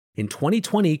In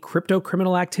 2020, crypto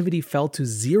criminal activity fell to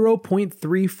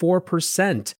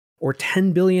 0.34%, or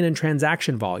 10 billion in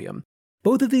transaction volume.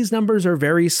 Both of these numbers are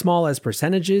very small as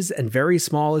percentages and very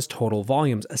small as total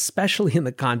volumes, especially in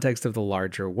the context of the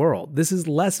larger world. This is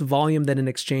less volume than an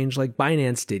exchange like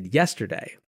Binance did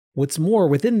yesterday. What's more,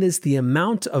 within this, the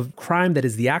amount of crime that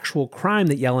is the actual crime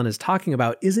that Yellen is talking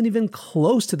about isn't even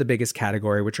close to the biggest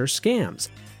category, which are scams.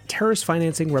 Terrorist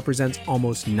financing represents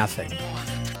almost nothing.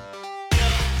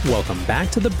 Welcome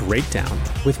back to The Breakdown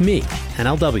with me,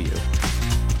 NLW.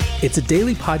 It's a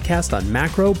daily podcast on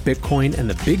macro, Bitcoin, and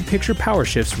the big picture power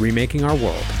shifts remaking our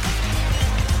world.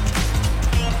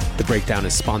 The Breakdown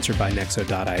is sponsored by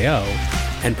Nexo.io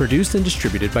and produced and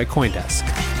distributed by CoinDesk.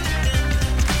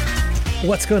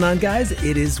 What's going on, guys?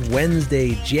 It is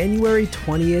Wednesday, January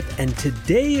 20th, and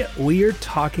today we are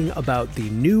talking about the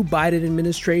new Biden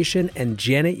administration and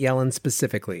Janet Yellen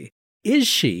specifically. Is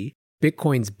she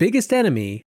Bitcoin's biggest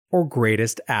enemy or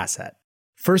greatest asset?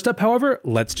 First up, however,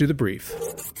 let's do the brief.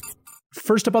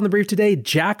 First up on the brief today,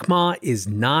 Jack Ma is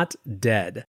not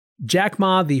dead. Jack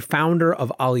Ma, the founder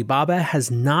of Alibaba, has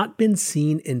not been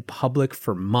seen in public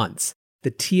for months.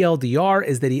 The TLDR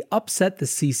is that he upset the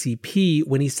CCP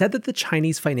when he said that the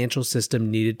Chinese financial system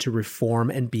needed to reform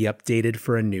and be updated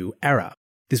for a new era.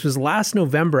 This was last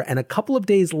November, and a couple of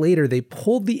days later, they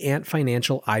pulled the Ant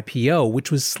Financial IPO,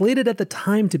 which was slated at the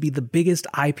time to be the biggest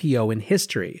IPO in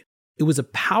history. It was a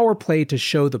power play to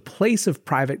show the place of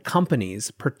private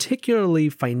companies, particularly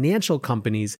financial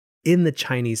companies, in the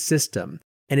Chinese system.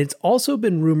 And it's also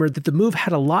been rumored that the move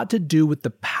had a lot to do with the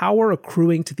power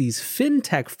accruing to these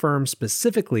fintech firms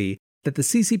specifically that the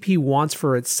CCP wants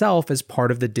for itself as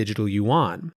part of the digital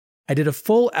yuan. I did a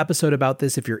full episode about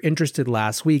this if you're interested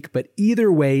last week, but either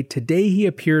way, today he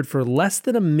appeared for less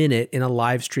than a minute in a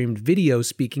live-streamed video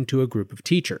speaking to a group of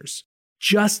teachers.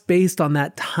 Just based on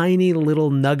that tiny little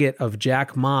nugget of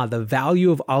Jack Ma, the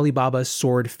value of Alibaba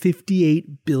soared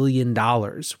 $58 billion,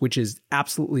 which is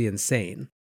absolutely insane.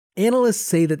 Analysts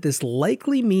say that this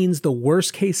likely means the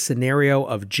worst-case scenario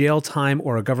of jail time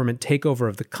or a government takeover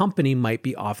of the company might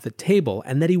be off the table,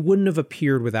 and that he wouldn't have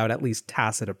appeared without at least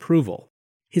tacit approval.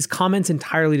 His comments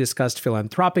entirely discussed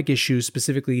philanthropic issues,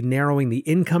 specifically narrowing the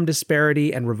income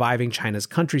disparity and reviving China's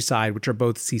countryside, which are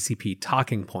both CCP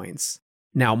talking points.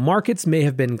 Now, markets may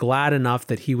have been glad enough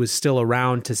that he was still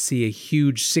around to see a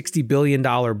huge $60 billion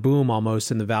boom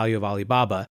almost in the value of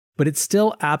Alibaba, but it's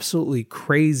still absolutely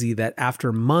crazy that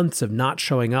after months of not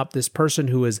showing up, this person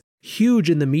who is huge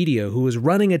in the media, who is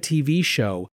running a TV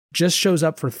show, just shows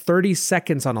up for 30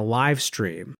 seconds on a live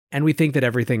stream, and we think that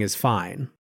everything is fine.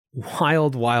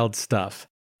 Wild, wild stuff.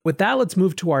 With that, let's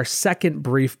move to our second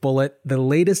brief bullet, the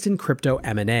latest in crypto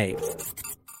M&A.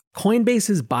 Coinbase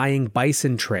is buying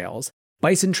Bison Trails.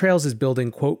 Bison Trails is building,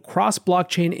 quote,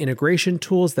 cross-blockchain integration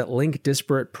tools that link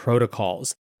disparate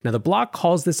protocols. Now, the block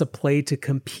calls this a play to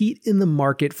compete in the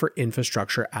market for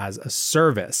infrastructure as a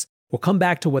service. We'll come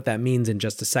back to what that means in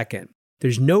just a second.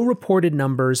 There's no reported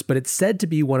numbers, but it's said to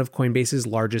be one of Coinbase's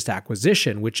largest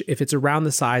acquisition, which, if it's around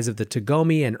the size of the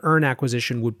Tagomi and Earn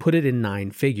acquisition, would put it in 9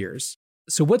 figures.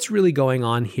 So what's really going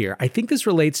on here? I think this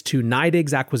relates to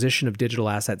NYDIG's acquisition of Digital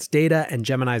Assets Data and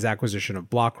Gemini's acquisition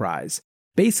of Blockrise.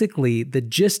 Basically, the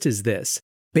gist is this.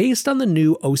 Based on the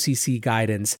new OCC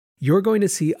guidance, you're going to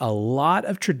see a lot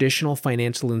of traditional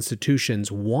financial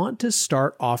institutions want to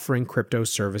start offering crypto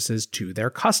services to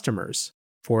their customers.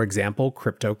 For example,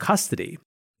 crypto custody.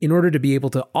 In order to be able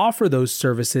to offer those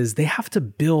services, they have to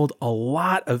build a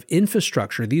lot of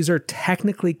infrastructure. These are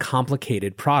technically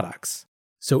complicated products.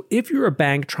 So if you're a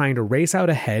bank trying to race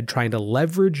out ahead, trying to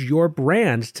leverage your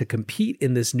brand to compete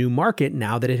in this new market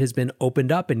now that it has been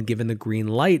opened up and given the green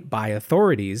light by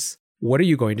authorities, what are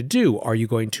you going to do? Are you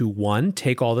going to, 1,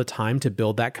 take all the time to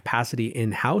build that capacity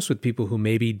in-house with people who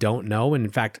maybe don't know and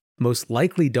in fact most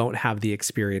likely don't have the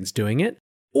experience doing it?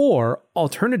 Or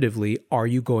alternatively, are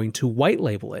you going to white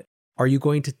label it? Are you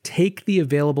going to take the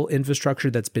available infrastructure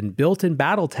that's been built and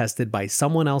battle tested by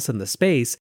someone else in the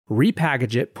space,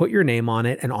 repackage it, put your name on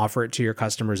it, and offer it to your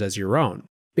customers as your own?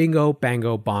 Bingo,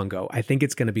 bango, bongo. I think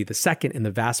it's going to be the second in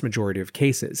the vast majority of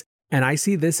cases. And I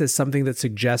see this as something that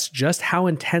suggests just how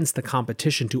intense the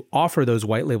competition to offer those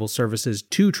white label services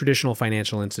to traditional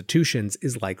financial institutions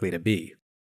is likely to be.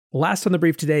 Last on the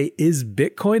brief today, is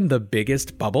Bitcoin the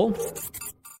biggest bubble?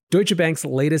 Deutsche Bank's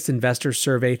latest investor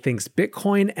survey thinks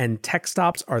Bitcoin and tech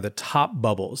stocks are the top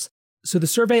bubbles. So the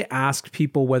survey asked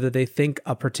people whether they think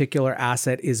a particular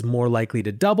asset is more likely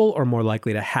to double or more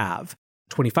likely to halve.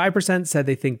 25% said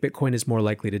they think Bitcoin is more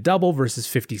likely to double versus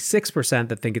 56%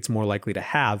 that think it's more likely to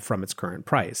halve from its current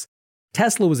price.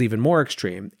 Tesla was even more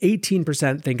extreme.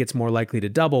 18% think it's more likely to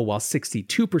double, while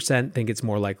 62% think it's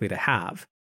more likely to halve.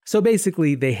 So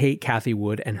basically, they hate Cathie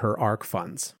Wood and her ARK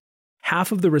funds.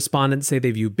 Half of the respondents say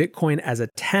they view Bitcoin as a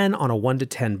 10 on a 1 to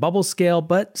 10 bubble scale,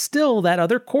 but still, that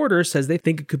other quarter says they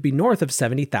think it could be north of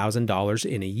 $70,000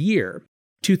 in a year.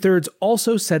 2/3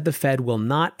 also said the Fed will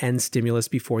not end stimulus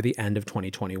before the end of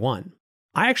 2021.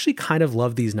 I actually kind of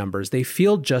love these numbers. They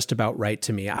feel just about right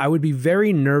to me. I would be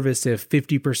very nervous if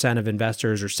 50% of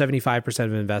investors or 75%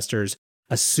 of investors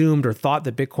assumed or thought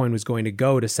that Bitcoin was going to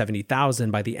go to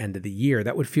 70,000 by the end of the year.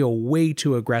 That would feel way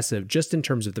too aggressive just in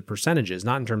terms of the percentages,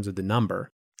 not in terms of the number.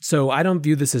 So I don't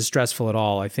view this as stressful at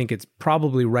all. I think it's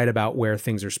probably right about where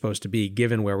things are supposed to be,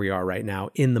 given where we are right now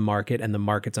in the market and the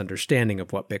market's understanding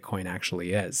of what Bitcoin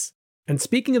actually is. And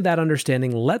speaking of that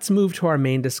understanding, let's move to our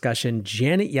main discussion,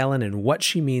 Janet Yellen and what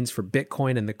she means for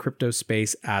Bitcoin and the crypto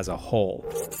space as a whole.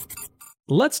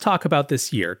 Let's talk about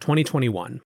this year,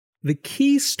 2021. The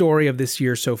key story of this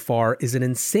year so far is an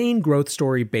insane growth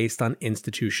story based on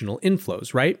institutional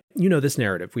inflows, right? You know this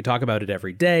narrative. We talk about it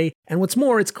every day. And what's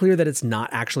more, it's clear that it's not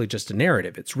actually just a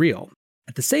narrative, it's real.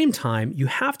 At the same time, you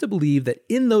have to believe that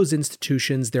in those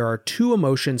institutions, there are two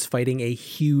emotions fighting a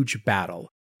huge battle.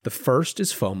 The first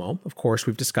is FOMO. Of course,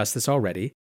 we've discussed this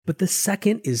already. But the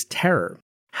second is terror.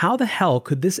 How the hell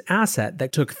could this asset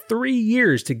that took 3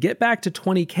 years to get back to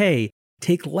 20K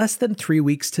take less than 3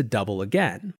 weeks to double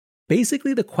again?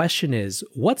 Basically, the question is,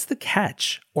 what's the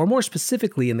catch? Or more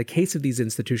specifically, in the case of these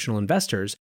institutional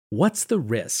investors, what's the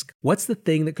risk? What's the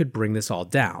thing that could bring this all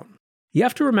down? You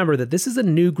have to remember that this is a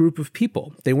new group of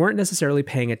people. They weren't necessarily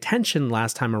paying attention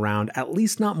last time around, at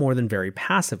least not more than very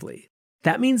passively.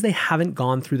 That means they haven't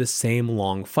gone through the same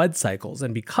long FUD cycles,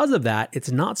 and because of that,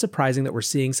 it's not surprising that we're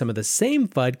seeing some of the same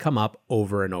FUD come up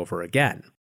over and over again.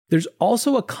 There's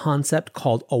also a concept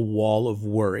called a wall of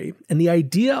worry, and the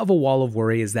idea of a wall of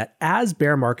worry is that as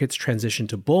bear markets transition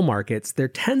to bull markets, there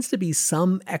tends to be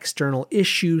some external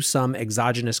issue, some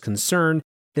exogenous concern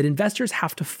that investors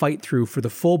have to fight through for the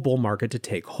full bull market to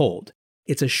take hold.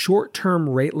 It's a short-term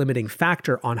rate-limiting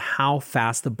factor on how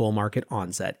fast the bull market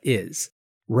onset is.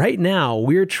 Right now,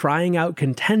 we're trying out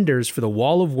contenders for the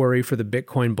wall of worry for the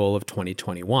Bitcoin bull of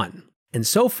 2021. And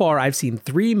so far, I've seen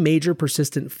 3 major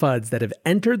persistent FUDs that have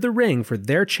entered the ring for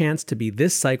their chance to be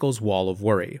this cycle's wall of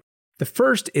worry. The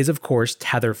first is, of course,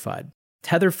 Tether FUD.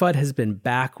 Tether FUD has been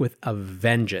back with a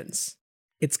vengeance.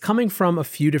 It's coming from a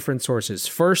few different sources.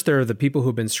 First, there are the people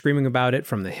who've been screaming about it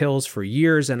from the hills for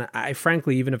years, and I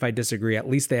frankly, even if I disagree, at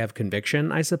least they have conviction,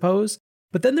 I suppose.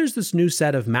 But then there's this new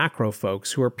set of macro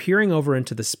folks who are peering over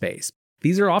into the space.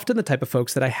 These are often the type of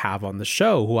folks that I have on the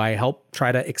show, who I help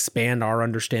try to expand our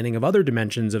understanding of other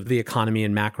dimensions of the economy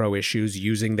and macro issues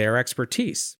using their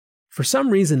expertise. For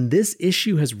some reason, this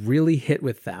issue has really hit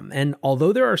with them, and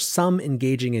although there are some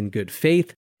engaging in good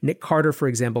faith, Nick Carter, for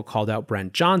example, called out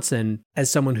Brent Johnson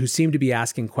as someone who seemed to be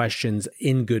asking questions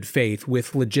in good faith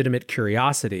with legitimate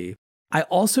curiosity. I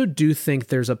also do think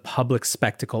there's a public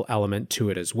spectacle element to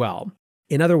it as well.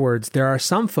 In other words, there are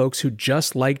some folks who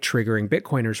just like triggering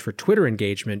Bitcoiners for Twitter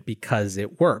engagement because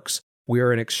it works. We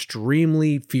are an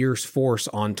extremely fierce force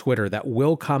on Twitter that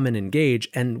will come and engage,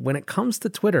 and when it comes to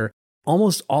Twitter,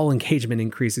 almost all engagement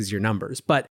increases your numbers.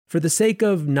 But for the sake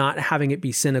of not having it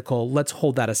be cynical, let's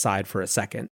hold that aside for a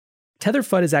second. Tether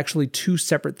FUD is actually 2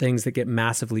 separate things that get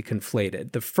massively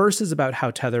conflated. The first is about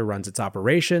how Tether runs its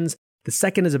operations. The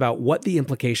second is about what the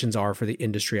implications are for the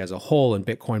industry as a whole and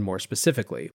Bitcoin more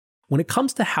specifically. When it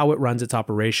comes to how it runs its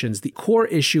operations, the core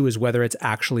issue is whether it's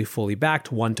actually fully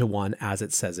backed one-to-one as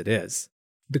it says it is.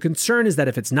 The concern is that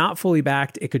if it's not fully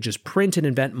backed, it could just print and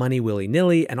invent money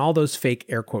willy-nilly, and all those fake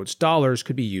air quotes dollars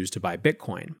could be used to buy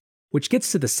Bitcoin. Which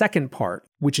gets to the second part,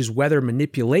 which is whether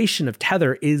manipulation of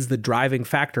Tether is the driving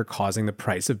factor causing the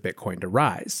price of Bitcoin to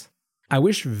rise. I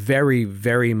wish very,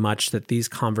 very much that these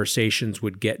conversations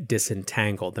would get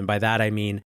disentangled, and by that I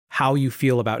mean how you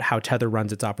feel about how Tether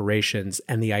runs its operations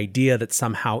and the idea that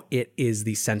somehow it is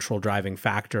the central driving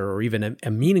factor or even a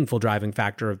meaningful driving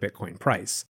factor of Bitcoin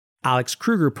price. Alex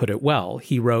Kruger put it well.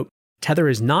 He wrote, "Tether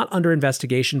is not under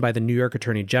investigation by the New York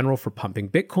Attorney General for pumping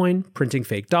Bitcoin, printing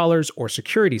fake dollars, or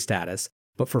security status,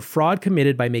 but for fraud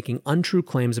committed by making untrue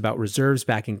claims about reserves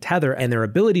backing Tether and their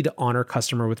ability to honor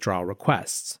customer withdrawal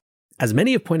requests. As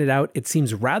many have pointed out, it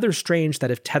seems rather strange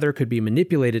that if Tether could be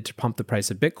manipulated to pump the price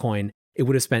of Bitcoin, it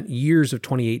would have spent years of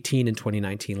 2018 and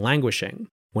 2019 languishing.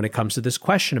 When it comes to this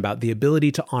question about the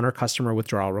ability to honor customer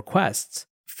withdrawal requests,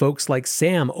 folks like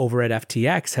Sam over at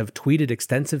FTX have tweeted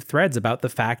extensive threads about the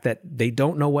fact that they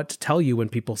don't know what to tell you when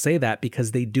people say that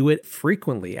because they do it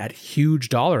frequently at huge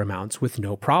dollar amounts with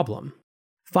no problem.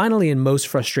 Finally, and most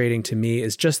frustrating to me,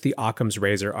 is just the Occam's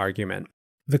razor argument.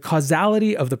 The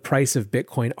causality of the price of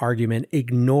Bitcoin argument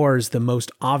ignores the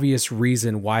most obvious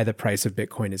reason why the price of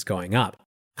Bitcoin is going up.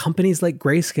 Companies like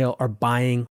Grayscale are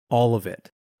buying all of it,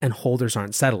 and holders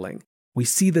aren't settling. We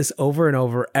see this over and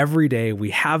over every day.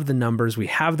 We have the numbers, we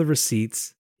have the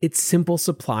receipts. It's simple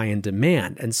supply and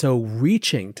demand. And so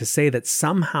reaching to say that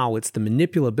somehow it's the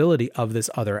manipulability of this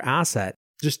other asset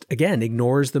just, again,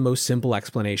 ignores the most simple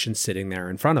explanation sitting there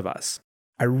in front of us.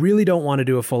 I really don't want to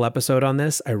do a full episode on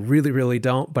this. I really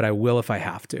don't, but I will if I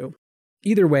have to.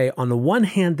 Either way, on the one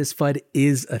hand, this FUD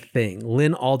is a thing.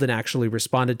 Lynn Alden actually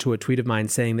responded to a tweet of mine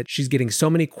saying that she's getting so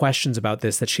many questions about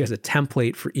this that she has a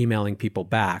template for emailing people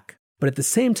back. But at the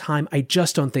same time, I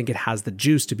just don't think it has the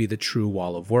juice to be the true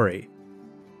wall of worry.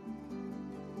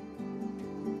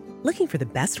 Looking for the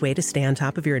best way to stay on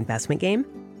top of your investment game?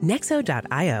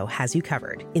 Nexo.io has you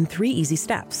covered in 3 easy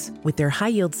steps with their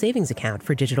high-yield savings account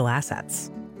for digital assets.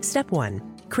 Step 1.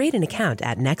 Create an account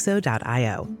at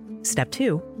Nexo.io. Step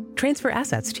 2. Transfer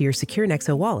assets to your secure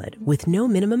Nexo wallet with no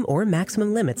minimum or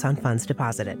maximum limits on funds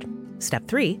deposited. Step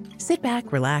 3. Sit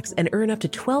back, relax, and earn up to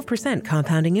 12%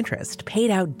 compounding interest paid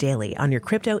out daily on your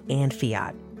crypto and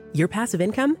fiat. Your passive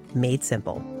income made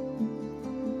simple.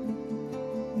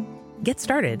 Get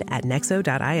started at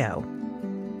Nexo.io.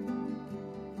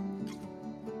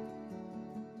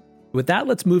 With that,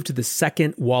 let's move to the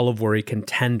second wall of worry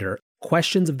contender,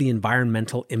 questions of the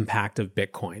environmental impact of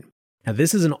Bitcoin. Now,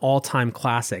 this is an all-time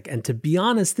classic, and to be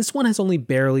honest, this one has only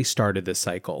barely started this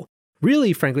cycle.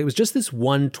 Really, frankly, it was just this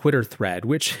one Twitter thread,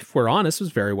 which, if we're honest,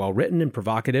 was very well written and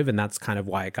provocative, and that's kind of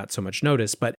why it got so much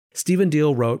notice. But Stephen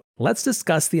Deal wrote, "Let's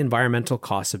discuss the environmental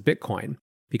costs of Bitcoin.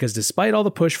 Because despite all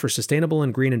the push for sustainable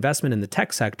and green investment in the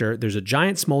tech sector, there's a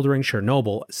giant smoldering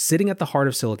Chernobyl sitting at the heart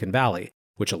of Silicon Valley,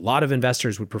 which a lot of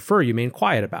investors would prefer you remain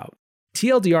quiet about.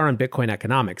 TLDR on Bitcoin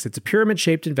economics, it's a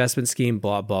pyramid-shaped investment scheme,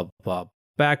 blah, blah, blah,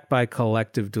 backed by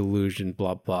collective delusion,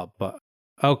 blah, blah, blah."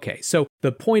 Okay, so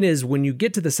the point is, when you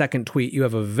get to the second tweet, you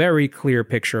have a very clear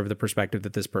picture of the perspective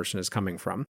that this person is coming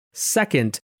from.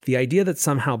 Second, the idea that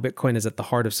somehow Bitcoin is at the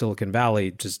heart of Silicon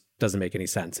Valley just doesn't make any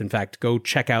sense. In fact, go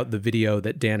check out the video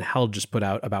that Dan Held just put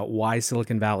out about why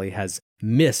Silicon Valley has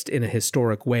missed in a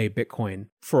historic way Bitcoin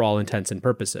for all intents and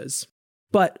purposes.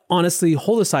 But honestly,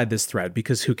 hold aside this thread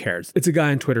because who cares? It's a guy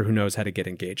on Twitter who knows how to get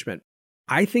engagement.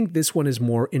 I think this one is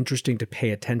more interesting to pay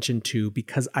attention to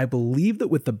because I believe that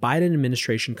with the Biden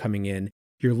administration coming in,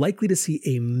 you're likely to see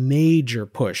a major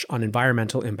push on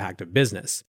environmental impact of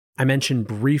business. I mentioned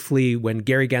briefly when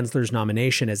Gary Gensler's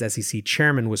nomination as SEC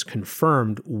chairman was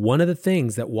confirmed, one of the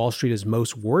things that Wall Street is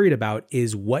most worried about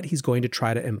is what he's going to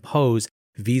try to impose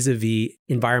vis-a-vis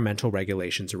environmental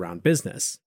regulations around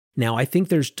business. Now, I think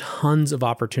there's tons of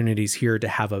opportunities here to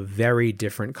have a very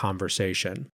different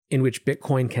conversation in which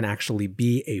Bitcoin can actually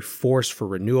be a force for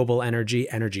renewable energy,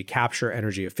 energy capture,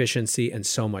 energy efficiency, and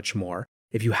so much more.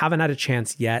 If you haven't had a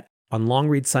chance yet, on Long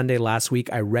Read Sunday last week,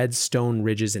 I read Stone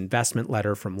Ridge's investment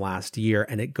letter from last year,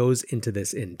 and it goes into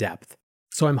this in depth.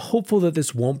 So I'm hopeful that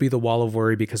this won't be the wall of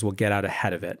worry because we'll get out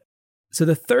ahead of it. So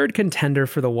the third contender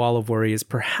for the wall of worry is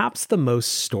perhaps the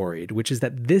most storied, which is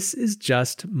that this is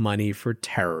just money for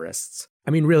terrorists.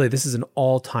 I mean, really, this is an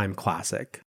all-time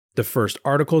classic. The first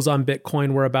articles on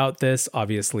Bitcoin were about this.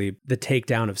 Obviously, the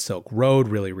takedown of Silk Road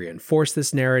really reinforced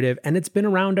this narrative, and it's been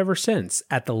around ever since.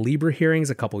 At the Libra hearings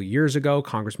a couple years ago,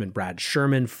 Congressman Brad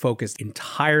Sherman focused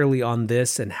entirely on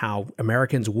this and how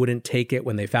Americans wouldn't take it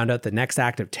when they found out the next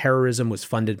act of terrorism was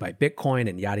funded by Bitcoin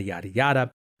and yada, yada,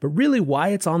 yada. But really, why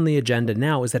it's on the agenda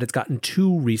now is that it's gotten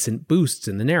 2 recent boosts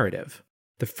in the narrative.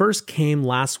 The first came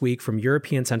last week from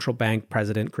European Central Bank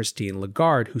President Christine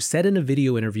Lagarde, who said in a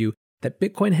video interview that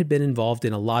Bitcoin had been involved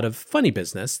in a lot of funny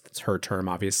business, that's her term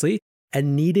obviously,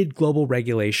 and needed global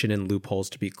regulation and loopholes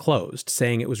to be closed,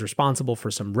 saying it was responsible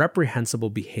for some reprehensible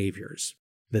behaviors.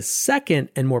 The second,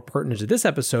 and more pertinent to this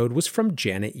episode, was from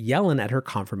Janet Yellen at her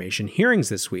confirmation hearings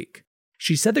this week.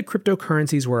 She said that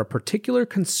cryptocurrencies were a particular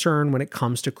concern when it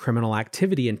comes to criminal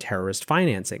activity and terrorist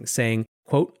financing, saying,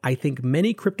 quote, "I think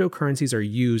many cryptocurrencies are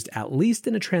used, at least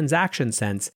in a transaction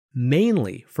sense,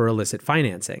 mainly for illicit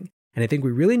financing. And I think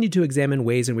we really need to examine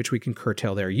ways in which we can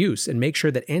curtail their use and make sure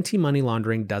that anti-money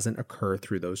laundering doesn't occur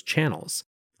through those channels."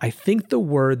 I think the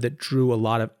word that drew a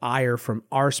lot of ire from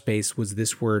our space was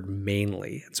this word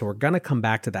mainly. So we're going to come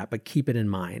back to that, but keep it in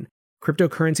mind.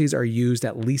 Cryptocurrencies are used,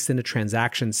 at least in a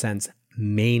transaction sense,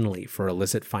 mainly for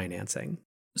illicit financing.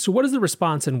 So what is the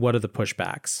response and what are the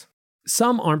pushbacks?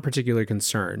 Some aren't particularly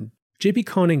concerned. JP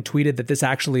Koning tweeted that this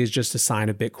actually is just a sign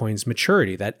of Bitcoin's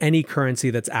maturity, that any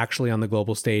currency that's actually on the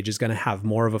global stage is going to have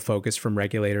more of a focus from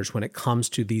regulators when it comes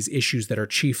to these issues that are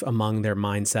chief among their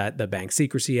mindset, the Bank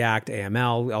Secrecy Act,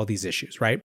 AML, all these issues,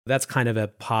 right? That's kind of a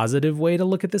positive way to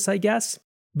look at this, I guess.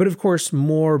 But of course,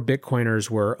 more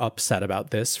Bitcoiners were upset about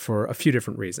this for a few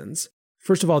different reasons.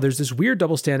 First of all, there's this weird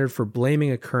double standard for blaming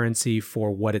a currency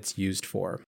for what it's used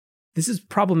for. This is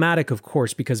problematic, of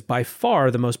course, because by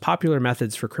far the most popular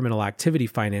methods for criminal activity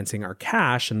financing are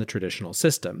cash in the traditional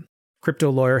system. Crypto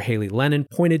lawyer Haley Lennon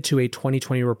pointed to a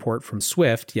 2020 report from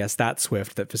SWIFT, yes, that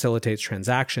SWIFT that facilitates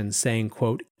transactions, saying,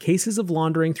 quote, cases of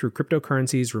laundering through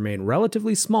cryptocurrencies remain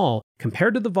relatively small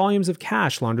compared to the volumes of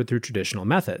cash laundered through traditional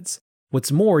methods.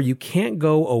 What's more, you can't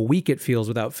go a week, it feels,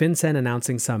 without FinCEN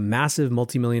announcing some massive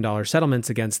multi-million-dollar settlements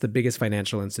against the biggest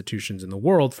financial institutions in the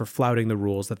world for flouting the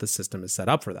rules that the system has set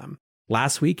up for them.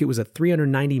 Last week, it was a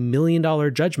 $390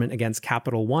 million judgment against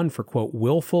Capital One for, quote,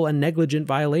 willful and negligent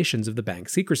violations of the Bank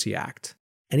Secrecy Act.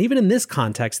 And even in this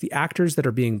context, the actors that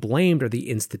are being blamed are the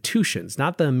institutions,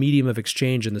 not the medium of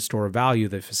exchange and the store of value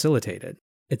they facilitated.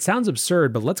 It sounds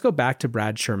absurd, but let's go back to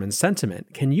Brad Sherman's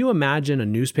sentiment. Can you imagine a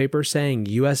newspaper saying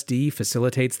USD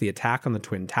facilitates the attack on the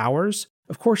Twin Towers?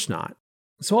 Of course not.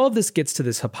 So all of this gets to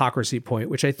this hypocrisy point,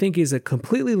 which I think is a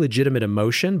completely legitimate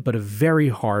emotion, but a very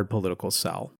hard political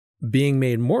sell. Being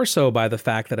made more so by the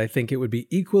fact that I think it would be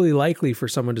equally likely for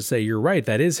someone to say, you're right,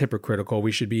 that is hypocritical.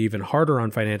 We should be even harder on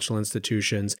financial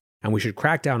institutions, and we should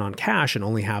crack down on cash and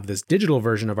only have this digital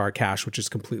version of our cash, which is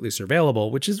completely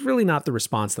surveillable, which is really not the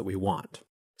response that we want.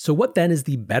 So what then is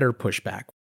the better pushback?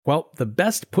 Well, the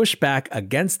best pushback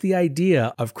against the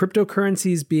idea of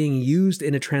cryptocurrencies being used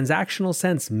in a transactional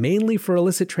sense mainly for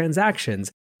illicit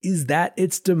transactions is that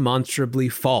it's demonstrably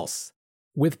false.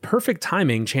 With perfect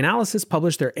timing, Chainalysis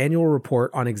published their annual report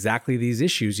on exactly these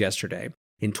issues yesterday.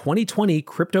 In 2020,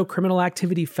 crypto criminal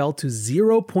activity fell to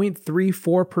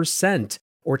 0.34%,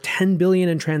 or 10 billion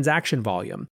in transaction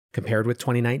volume, compared with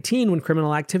 2019 when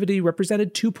criminal activity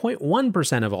represented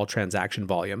 2.1% of all transaction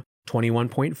volume,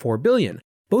 21.4 billion.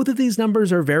 Both of these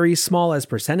numbers are very small as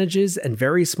percentages and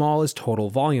very small as total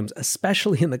volumes,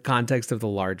 especially in the context of the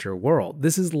larger world.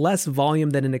 This is less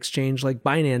volume than an exchange like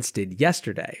Binance did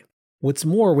yesterday. What's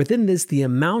more, within this, the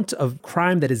amount of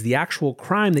crime that is the actual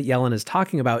crime that Yellen is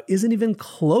talking about isn't even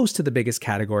close to the biggest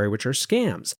category, which are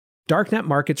scams. Darknet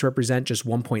markets represent just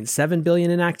 1.7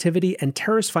 billion in activity, and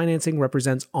terrorist financing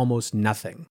represents almost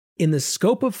nothing. In the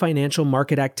scope of financial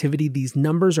market activity, these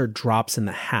numbers are drops in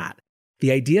the hat.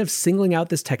 The idea of singling out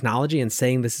this technology and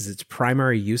saying this is its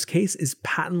primary use case is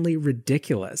patently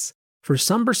ridiculous. For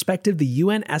some perspective, the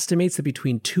UN estimates that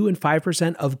between 2 and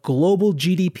 5% of global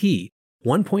GDP,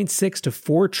 1.6 to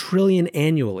 4 trillion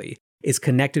annually, is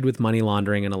connected with money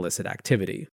laundering and illicit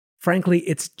activity. Frankly,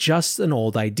 it's just an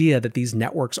old idea that these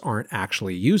networks aren't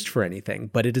actually used for anything,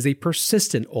 but it is a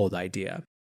persistent old idea.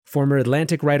 Former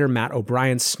Atlantic writer Matt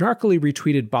O'Brien snarkily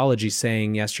retweeted Balaji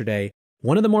saying yesterday,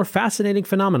 one of the more fascinating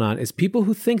phenomenon is people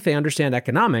who think they understand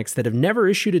economics that have never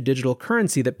issued a digital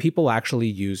currency that people actually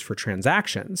use for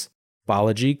transactions.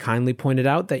 Balaji kindly pointed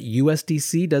out that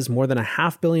USDC does more than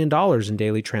 $500 million in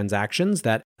daily transactions,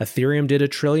 that Ethereum did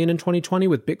 $1 trillion in 2020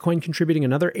 with Bitcoin contributing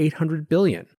another $800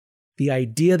 billion. The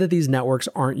idea that these networks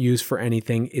aren't used for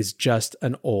anything is just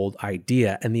an old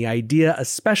idea, and the idea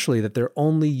especially that they're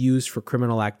only used for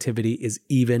criminal activity is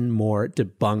even more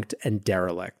debunked and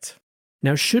derelict.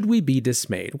 Now, should we be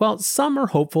dismayed? Well, some are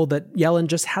hopeful that Yellen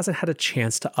just hasn't had a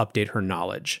chance to update her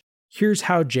knowledge. Here's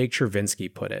how Jake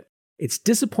Chervinsky put it. It's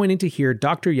disappointing to hear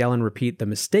Dr. Yellen repeat the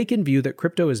mistaken view that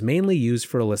crypto is mainly used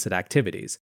for illicit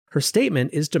activities. Her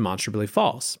statement is demonstrably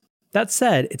false. That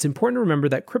said, it's important to remember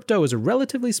that crypto is a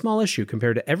relatively small issue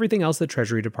compared to everything else the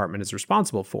Treasury Department is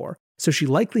responsible for, so she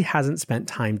likely hasn't spent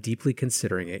time deeply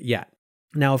considering it yet.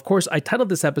 Now, of course, I titled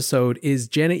this episode, Is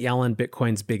Janet Yellen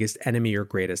Bitcoin's Biggest Enemy or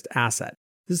Greatest Asset?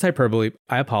 This is hyperbole.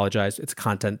 I apologize. It's a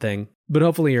content thing, but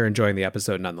hopefully you're enjoying the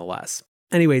episode nonetheless.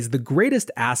 Anyways, the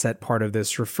greatest asset part of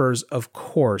this refers, of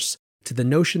course, to the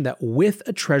notion that with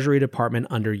a Treasury Department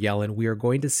under Yellen, we are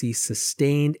going to see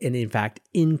sustained and, in fact,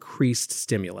 increased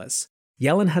stimulus.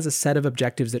 Yellen has a set of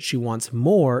objectives that she wants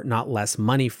more, not less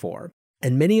money for.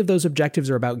 And many of those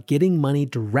objectives are about getting money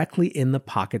directly in the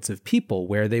pockets of people,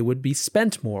 where they would be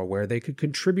spent more, where they could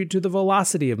contribute to the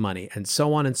velocity of money, and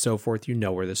so on and so forth. You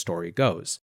know where the story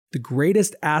goes. The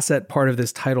greatest asset part of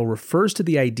this title refers to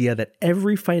the idea that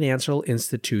every financial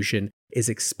institution is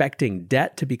expecting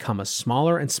debt to become a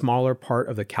smaller and smaller part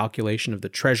of the calculation of the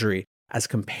Treasury as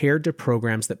compared to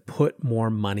programs that put more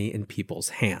money in people's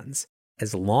hands.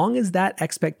 As long as that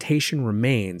expectation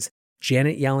remains,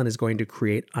 Janet Yellen is going to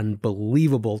create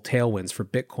unbelievable tailwinds for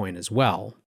Bitcoin as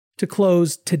well. To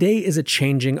close, today is a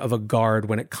changing of a guard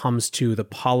when it comes to the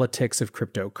politics of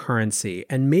cryptocurrency,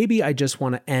 and maybe I just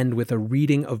want to end with a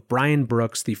reading of Brian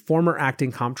Brooks, the former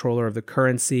acting comptroller of the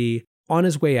currency, on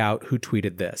his way out, who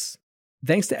tweeted this.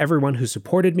 Thanks to everyone who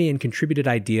supported me and contributed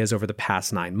ideas over the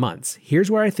past 9 months.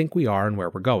 Here's where I think we are and where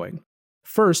we're going.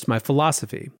 First, my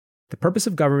philosophy. The purpose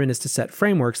of government is to set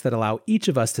frameworks that allow each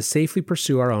of us to safely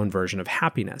pursue our own version of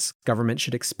happiness. Government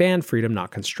should expand freedom,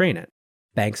 not constrain it.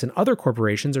 Banks and other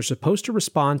corporations are supposed to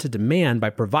respond to demand by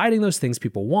providing those things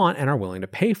people want and are willing to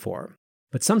pay for.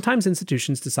 But sometimes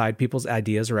institutions decide people's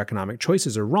ideas or economic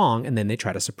choices are wrong, and then they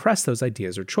try to suppress those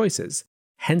ideas or choices.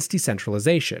 Hence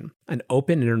decentralization. An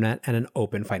open internet and an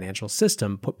open financial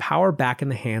system put power back in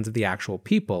the hands of the actual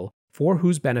people, for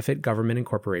whose benefit government and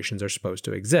corporations are supposed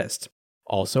to exist.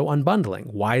 Also, unbundling.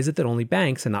 Why is it that only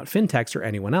banks and not fintechs or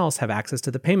anyone else have access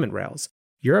to the payment rails?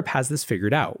 Europe has this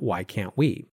figured out. Why can't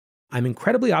we? I'm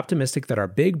incredibly optimistic that our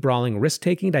big, brawling,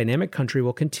 risk-taking, dynamic country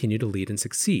will continue to lead and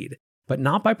succeed, but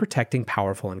not by protecting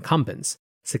powerful incumbents.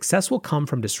 Success will come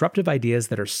from disruptive ideas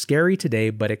that are scary today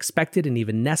but expected and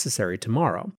even necessary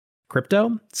tomorrow.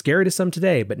 Crypto? Scary to some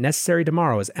today, but necessary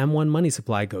tomorrow as M1 money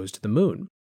supply goes to the moon.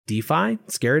 DeFi?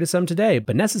 Scary to some today,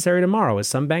 but necessary tomorrow as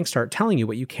some banks start telling you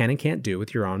what you can and can't do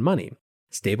with your own money.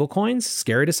 Stablecoins?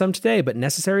 Scary to some today, but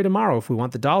necessary tomorrow if we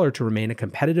want the dollar to remain a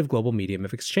competitive global medium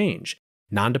of exchange.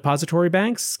 Non-depository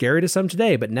banks? Scary to some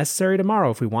today, but necessary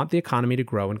tomorrow if we want the economy to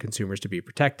grow and consumers to be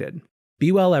protected.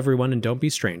 Be well, everyone, and don't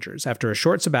be strangers. After a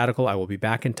short sabbatical, I will be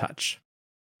back in touch.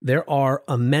 There are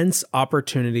immense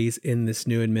opportunities in this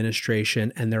new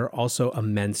administration, and there are also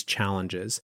immense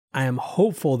challenges. I am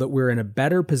hopeful that we're in a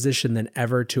better position than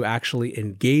ever to actually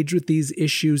engage with these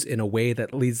issues in a way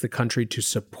that leads the country to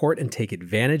support and take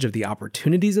advantage of the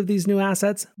opportunities of these new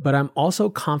assets. But I'm also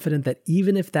confident that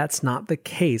even if that's not the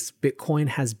case, Bitcoin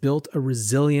has built a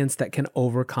resilience that can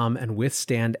overcome and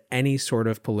withstand any sort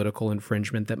of political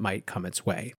infringement that might come its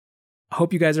way. I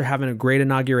hope you guys are having a great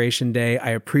inauguration day.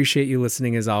 I appreciate you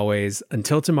listening as always.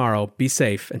 Until tomorrow, be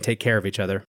safe and take care of each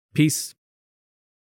other. Peace.